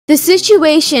The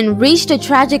situation reached a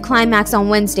tragic climax on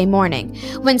Wednesday morning,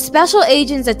 when special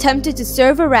agents attempted to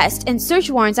serve arrest and search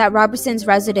warrants at Robertson's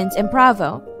residence in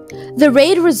Provo. The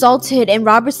raid resulted in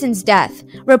Robertson's death,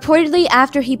 reportedly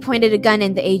after he pointed a gun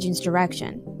in the agent's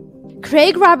direction.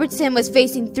 Craig Robertson was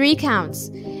facing 3 counts,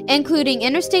 including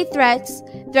interstate threats,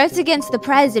 threats against the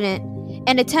president,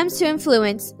 and attempts to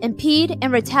influence, impede,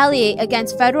 and retaliate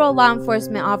against federal law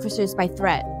enforcement officers by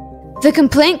threat. The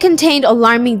complaint contained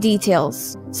alarming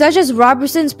details, such as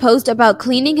Robertson's post about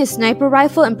cleaning his sniper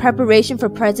rifle in preparation for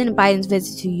President Biden's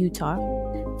visit to Utah.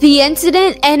 The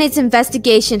incident and its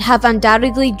investigation have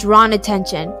undoubtedly drawn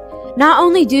attention, not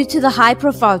only due to the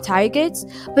high-profile targets,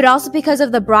 but also because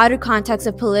of the broader context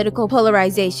of political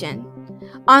polarization,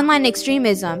 online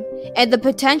extremism, and the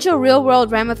potential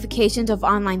real-world ramifications of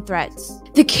online threats.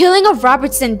 The killing of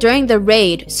Robertson during the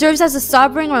raid serves as a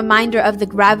sobering reminder of the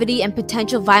gravity and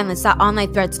potential violence that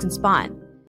online threats can spawn.